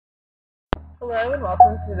Hello and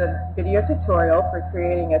welcome to the video tutorial for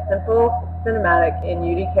creating a simple cinematic in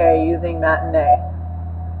UDK using Matinee.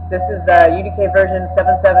 This is UDK version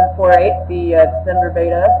 7748, the December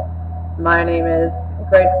beta. My name is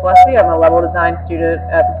Blessey. I'm a level design student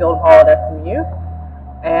at the Guildhall at SMU.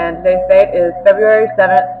 And today's date is February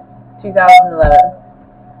 7th, 2011.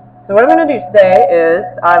 So what I'm going to do today is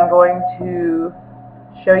I'm going to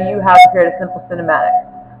show you how to create a simple cinematic.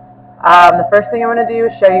 The first thing I'm going to do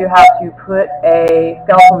is show you how to put a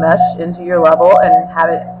skeletal mesh into your level and have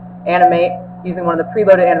it animate using one of the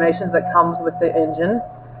preloaded animations that comes with the engine.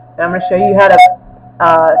 And I'm going to show you how to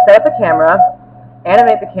set up a camera,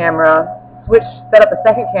 animate the camera, set up a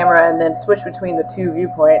second camera, and then switch between the two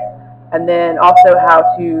viewpoints, and then also how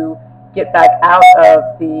to get back out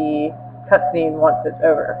of the cutscene once it's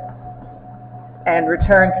over, and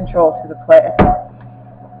return control to the player.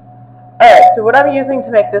 Alright, so what I'm using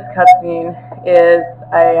to make this cutscene is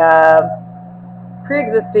a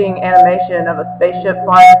pre-existing animation of a spaceship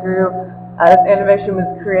flying through. This animation was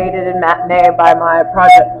created in Matinee by my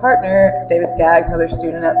project partner, David Skaggs, another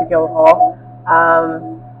student at the Guildhall.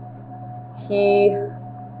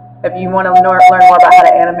 If you want to learn more about how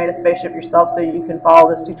to animate a spaceship yourself so you can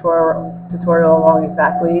follow this tutorial along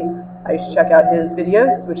exactly, you should check out his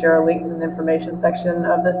videos, which are linked in the information section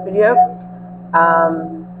of this video.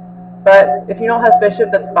 But if you don't have spaceship,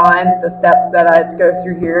 that's fine. The steps that I go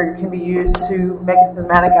through here can be used to make a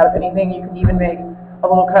cinematic out of anything. You can even make a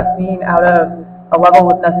little cutscene out of a level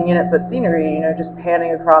with nothing in it but scenery, just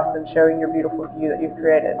panning across and showing your beautiful view that you've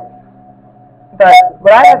created. But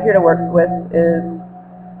what I have here to work with is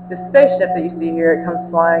this spaceship that you see here. It comes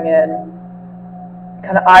flying in,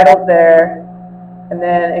 kind of idles there, and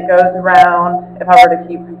then it goes around. If I were to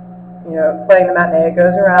keep, playing the Matinee, it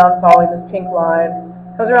goes around following this pink line,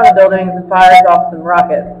 goes around the buildings and fires off some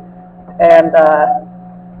rockets. And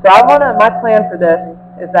so my plan for this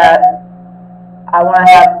is that I want to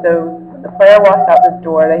have, when the player walks out this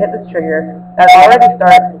door, they hit this trigger, that already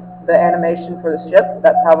starts the animation for the ship.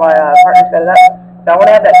 That's how my partner set it up. So I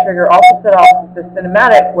want to have that trigger also set off the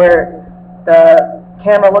cinematic where the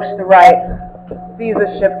camera looks to the right, sees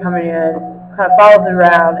the ship coming in, kind of follows it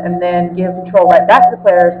around, and then give control right back to the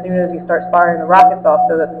player as soon as he starts firing the rockets off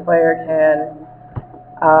so that the player can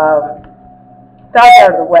dodge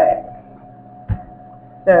out of the way.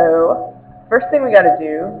 So, first thing we got to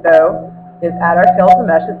do, though, is add our skeletal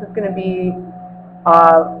mesh. This is going to be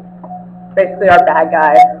basically our bad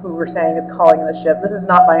guy, who we're saying is calling the ship. This is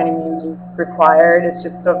not by any means required. It's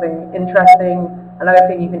just something interesting, another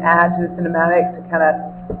thing you can add to the cinematic to kind of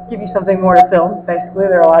give you something more to film. Basically,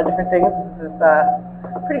 there are a lot of different things. This is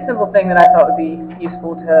a pretty simple thing that I thought would be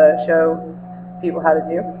useful to show people how to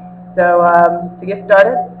do. So to get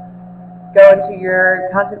started, go into your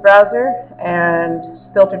content browser and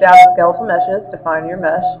filter down the skeletal meshes to find your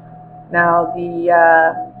mesh. Now here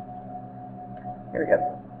we go.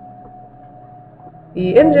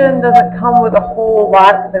 The engine doesn't come with a whole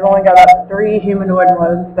lot. They've only got about 3 humanoid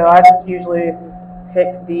ones, so I just usually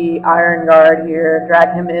pick the Iron Guard here,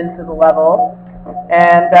 drag him into the level,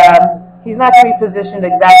 and he's not going to be positioned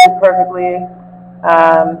exactly perfectly.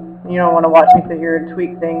 You don't want to watch me sit here and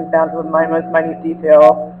tweak things down to the most minute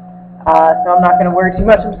detail. So I'm not going to worry too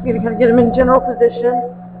much. I'm just going to kind of get him in general position.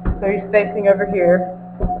 So he's facing over here,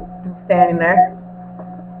 standing there.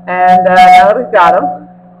 And now that we've got him,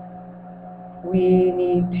 we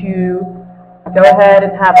need to go ahead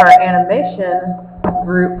and have our animation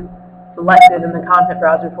group selected in the content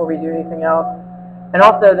browser before we do anything else. And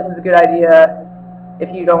also, this is a good idea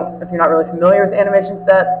if you're not really familiar with animation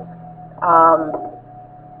sets.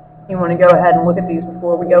 You want to go ahead and look at these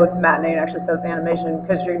before we go with Matinee and actually set up the animation,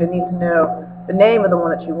 because you're going to need to know the name of the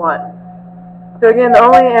one that you want. So again, the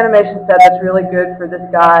only animation set that's really good for this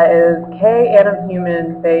guy is K Anim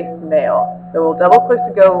Human Base Male. So we'll double click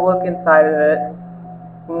to go look inside of it,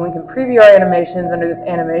 and we can preview our animations under this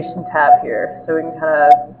animation tab here. So we can kind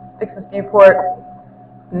of fix this viewport,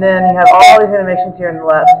 and then you have all these animations here on the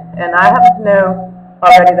left. And I happen to know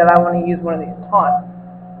already that I want to use one of these taunts.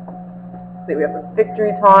 See, we have a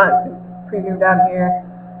victory taunt, preview down here.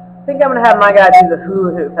 I think I'm going to have my guy do the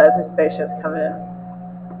hula hoop as his spaceships come in.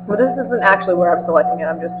 Well, this isn't actually where I'm selecting it.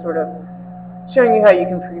 I'm just sort of showing you how you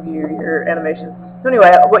can preview your animations. So anyway,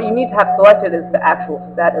 what you need to have selected is the actual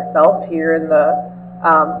set itself here in the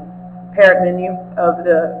parent menu of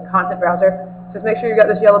the content browser. Just make sure you've got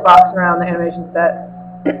this yellow box around the animation set.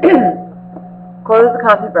 Close the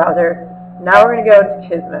content browser. Now we're going to go to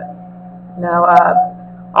Kismet. Now,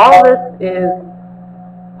 all of this is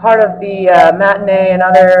part of the Matinee and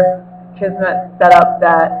other Kismet setup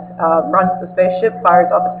that runs the spaceship, fires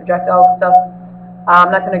off its projectiles and stuff.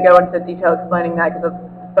 I'm not going to go into detail explaining that because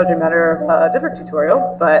it's the subject matter of a different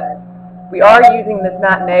tutorial, but we are using this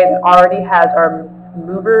Matinee that already has our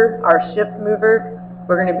mover, our ship mover.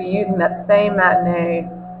 We're going to be using that same Matinee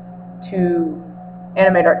to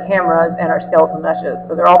animate our cameras and our skeletal meshes,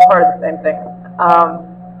 so they're all part of the same thing.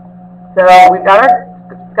 So we've got our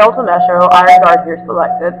skeletal mesh, our iron guard here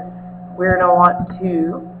selected. We're going to want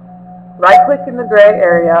to right-click in the gray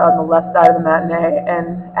area on the left side of the Matinee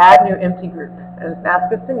and add new empty group. And it's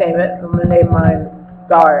asked us to name it. I'm going to name mine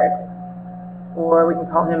Guard, or we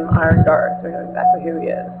can call him Iron Guard, so we know exactly who he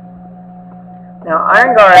is. Now,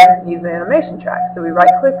 Iron Guard needs an animation track, so we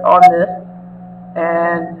right-click on this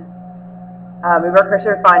and move our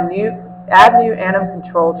cursor to find new, add new anim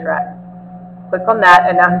control track. Click on that,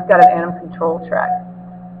 and now he's got an anim control track.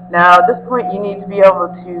 Now, at this point, you need to be able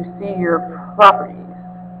to see your properties.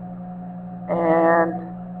 And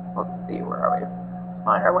let's see, where are we?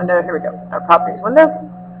 Find our window. Here we go. Our properties window.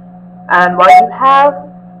 And while you have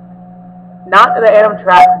not the anim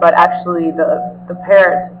track, but actually the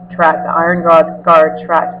parent track, the Iron Guard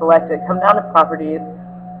track selected, come down to properties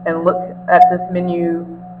and look at this menu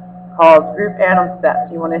called Group Anim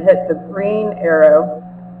Steps. You want to hit the green arrow,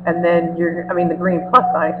 and then the green plus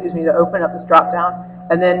sign, excuse me, to open up this drop down.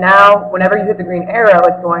 And then now, whenever you hit the green arrow,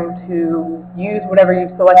 it's going to use whatever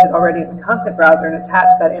you've selected already in the content browser and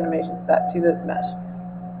attach that animation set to this mesh.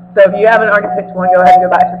 So if you haven't already picked one, go ahead and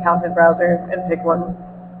go back to the content browser and pick one.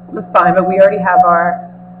 That's fine, but we already have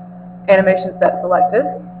our animation set selected.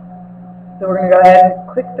 So we're going to go ahead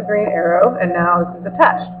and click the green arrow, and now this is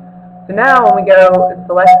attached. So now when we go and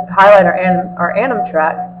highlight our anim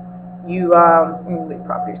track, you leave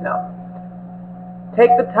properties now.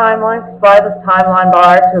 Take the timeline, slide this timeline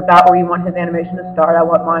bar to about where you want his animation to start. I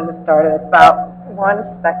want mine to start at about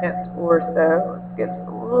 1 second or so. Let's get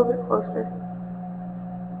a little bit closer.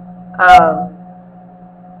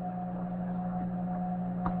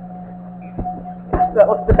 So that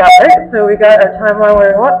looks about right. So we got our timeline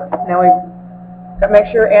where we want. Now we got to make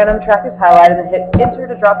sure anim track is highlighted and hit enter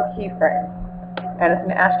to drop a keyframe. And it's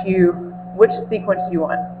going to ask you which sequence you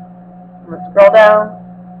want. I'm going to scroll down,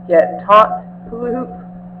 get taunt, hula hoop,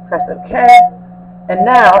 press OK, and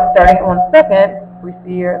now, starting at 1 second, we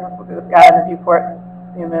see here, let's look at this guy in the viewport,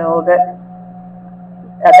 zoom in a little bit.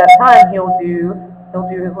 At that time, he'll do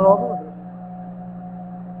his little hula hoop.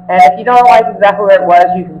 And if you don't like exactly where it was,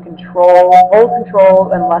 you can hold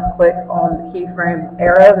control and left click on the keyframe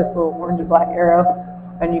arrow, this little orangey black arrow,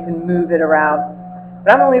 and you can move it around.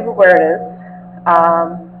 But I'm going to leave it where it is.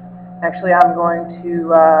 Actually, I'm going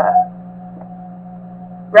to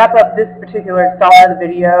wrap up this particular installment of the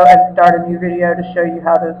video and start a new video to show you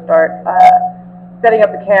how to start setting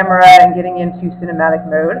up the camera and getting into cinematic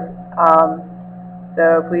mode.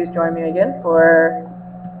 So please join me again for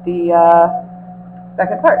the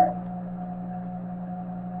second part.